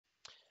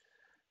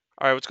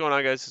All right, what's going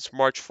on, guys? It's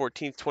March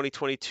 14th,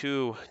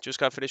 2022. Just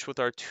got finished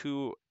with our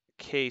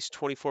two-case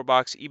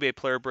 24-box eBay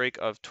player break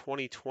of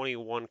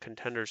 2021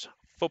 Contenders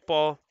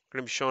football. We're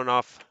going to be showing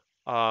off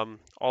all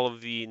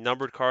of the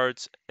numbered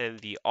cards and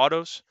the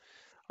autos.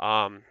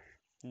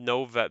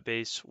 No vet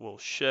base will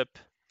ship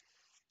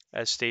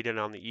as stated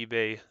on the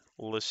eBay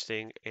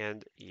listing.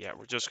 And yeah,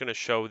 we're just going to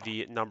show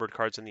the numbered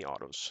cards and the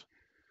autos.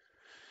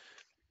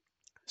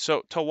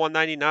 So, to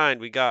 199,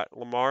 we got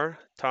Lamar,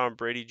 Tom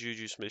Brady,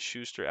 Juju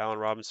Smith-Schuster, Allen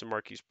Robinson,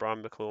 Marquise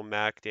Brown, McClellan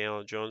Mack,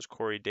 Daniel Jones,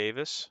 Corey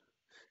Davis.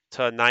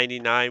 To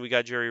 99, we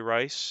got Jerry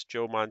Rice,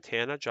 Joe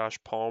Montana, Josh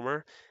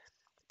Palmer,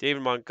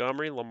 David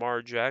Montgomery,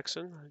 Lamar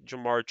Jackson,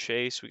 Jamar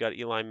Chase. We got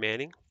Eli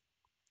Manning,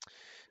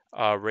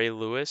 Ray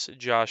Lewis,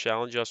 Josh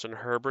Allen, Justin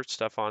Herbert,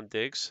 Stephon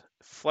Diggs,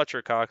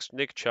 Fletcher Cox,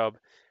 Nick Chubb,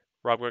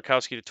 Rob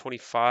Gronkowski to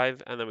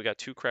 25, and then we got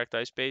two cracked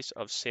ice base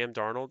of Sam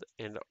Darnold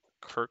and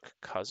Kirk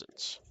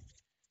Cousins.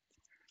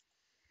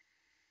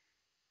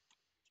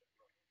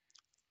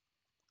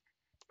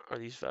 Are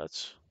these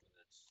vets?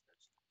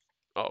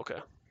 Oh, okay.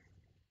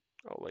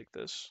 Oh, like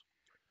this.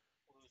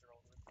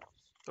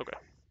 Okay.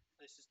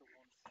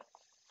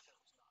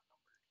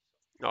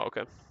 Oh,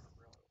 okay.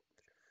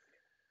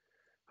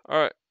 All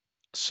right.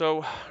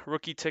 So,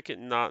 rookie ticket,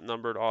 not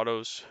numbered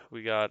autos.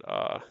 We got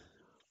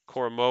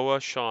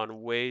Koromoa,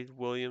 Sean Wade,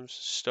 Williams,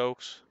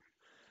 Stokes,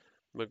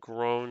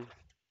 McGrone,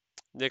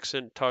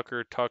 Nixon,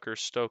 Tucker,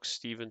 Stokes,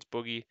 Stevens,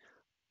 Boogie,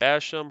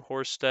 Basham,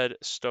 Horsted,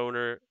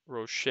 Stoner,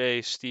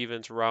 Roche,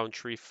 Stevens,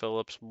 Roundtree,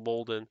 Phillips,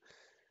 Molden.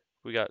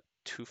 We got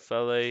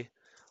Tufele,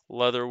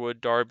 Leatherwood,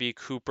 Darby,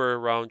 Cooper,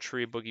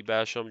 Roundtree, Boogie,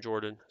 Basham,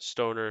 Jordan,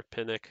 Stoner,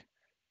 Pinnock,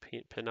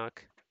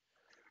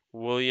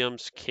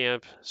 Williams,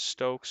 Camp,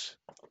 Stokes,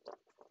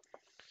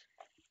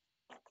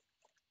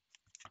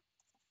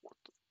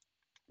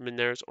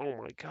 Minares. Oh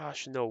my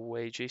gosh, no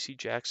way. J.C.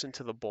 Jackson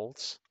to the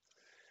Bolts.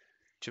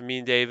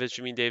 Jamin Davis,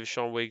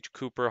 Sean Wade,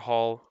 Cooper,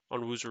 Hall,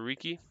 on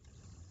Wuzuriki.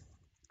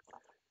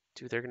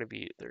 Dude, they're gonna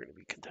be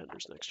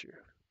contenders next year.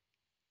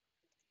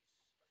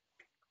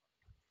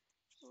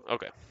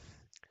 Okay.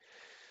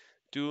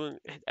 Doolin,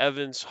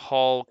 Evans,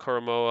 Hall,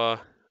 Karamoa,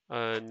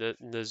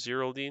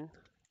 Naziraldine,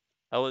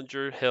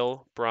 Ellinger,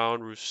 Hill,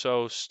 Brown,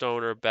 Rousseau,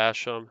 Stoner,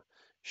 Basham,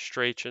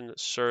 Strachan,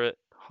 Surratt,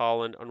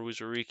 Holland,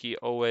 Onwuzurike,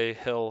 Owe,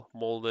 Hill,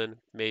 Molden,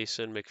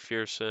 Mason,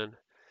 McPherson,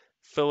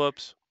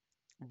 Phillips,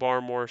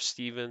 Barmore,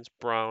 Stevens,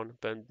 Brown,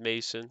 Ben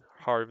Mason,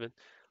 Harvin,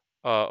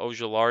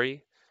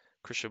 Ojolari,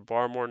 Christian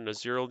Barmore,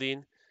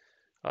 Naziraldine,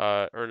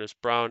 Ernest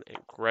Brown,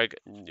 and Greg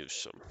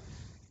Newsom.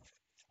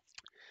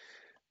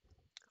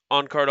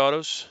 On-card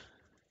autos,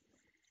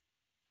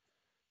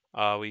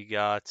 we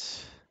got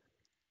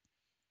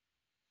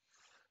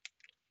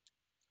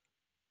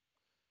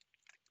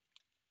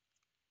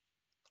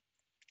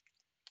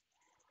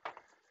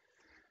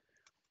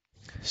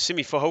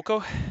Simi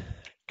Fehoko,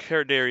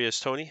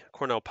 Kadarius Toney,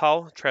 Cornell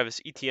Powell, Travis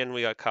Etienne.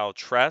 We got Kyle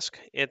Trask,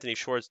 Anthony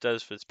Schwartz, Des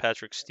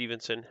Fitzpatrick,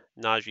 Stevenson,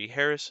 Najee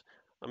Harris,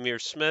 Amir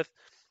Smith,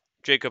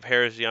 Jacob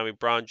Harris, Yami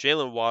Brown,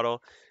 Jalen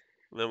Waddle.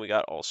 And then we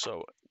got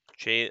also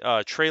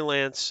Trey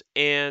Lance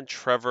and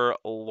Trevor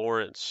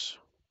Lawrence.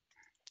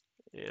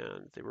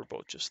 And they were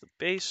both just the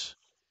base.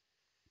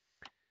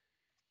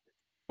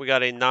 We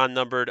got a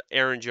non-numbered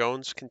Aaron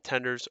Jones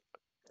Contenders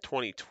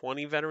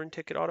 2020 veteran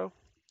ticket auto.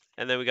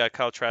 And then we got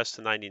Kyle Trask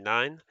to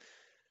 99.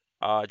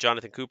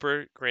 Jonathan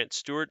Cooper, Grant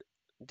Stewart,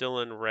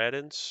 Dylan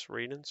Radins,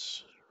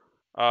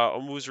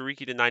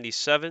 Omuzuriki to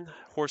 97,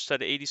 Horsted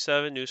to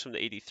 87, Newsom to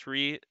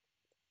 83,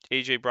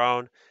 A.J.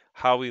 Brown,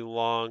 Howie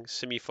Long,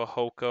 Simi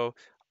Fehoko,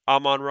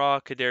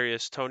 Amon-Ra,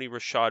 Kadarius Toney,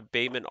 Rashad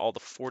Bateman, all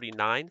to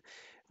 49.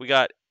 We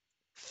got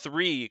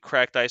three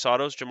cracked ice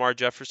autos, Jamar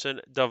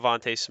Jefferson,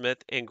 Devontae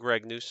Smith, and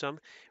Greg Newsom.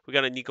 We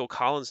got a Nico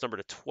Collins number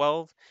to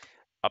 12,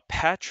 a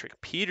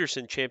Patrick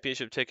Peterson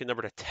championship ticket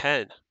number to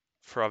 10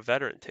 for a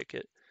veteran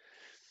ticket.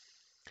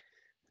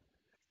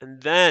 And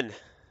then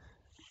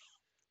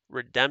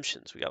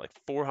redemptions. We got like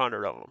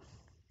 400 of them.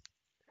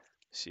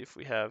 See if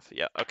we have,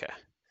 yeah, okay.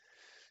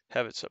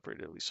 Have it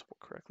separated at least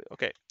correctly.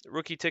 Okay,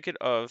 rookie ticket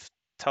of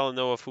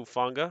Talanoa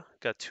Fufanga.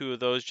 Got two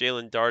of those.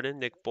 Jalen Darden,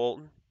 Nick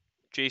Bolton,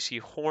 J.C.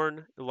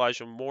 Horn,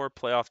 Elijah Moore,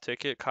 playoff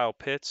ticket. Kyle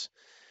Pitts,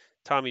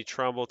 Tommy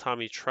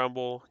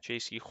Tremble,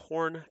 J.C.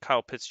 Horn,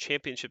 Kyle Pitts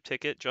championship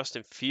ticket.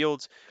 Justin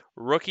Fields,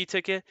 rookie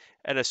ticket,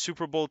 and a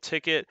Super Bowl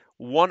ticket.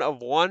 1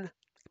 of 1.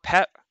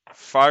 Pat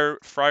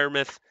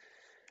Freiermuth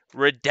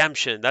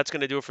redemption. That's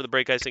going to do it for the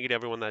break, guys. Thank you to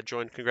everyone that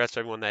joined. Congrats to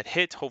everyone that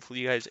hit. Hopefully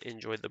you guys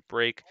enjoyed the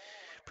break.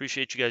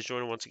 Appreciate you guys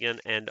joining once again,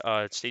 and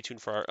stay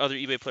tuned for our other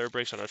eBay player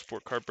breaks on our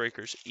Sport Card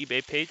Breakers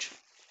eBay page.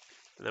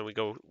 And then we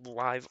go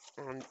live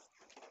on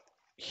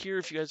here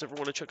if you guys ever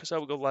want to check us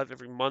out. We go live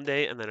every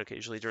Monday and then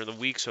occasionally during the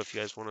week. So if you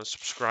guys want to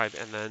subscribe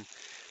and then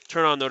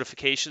turn on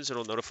notifications,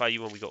 it'll notify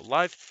you when we go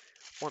live.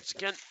 Once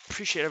again,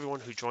 appreciate everyone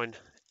who joined,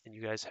 and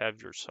you guys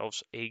have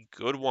yourselves a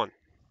good one.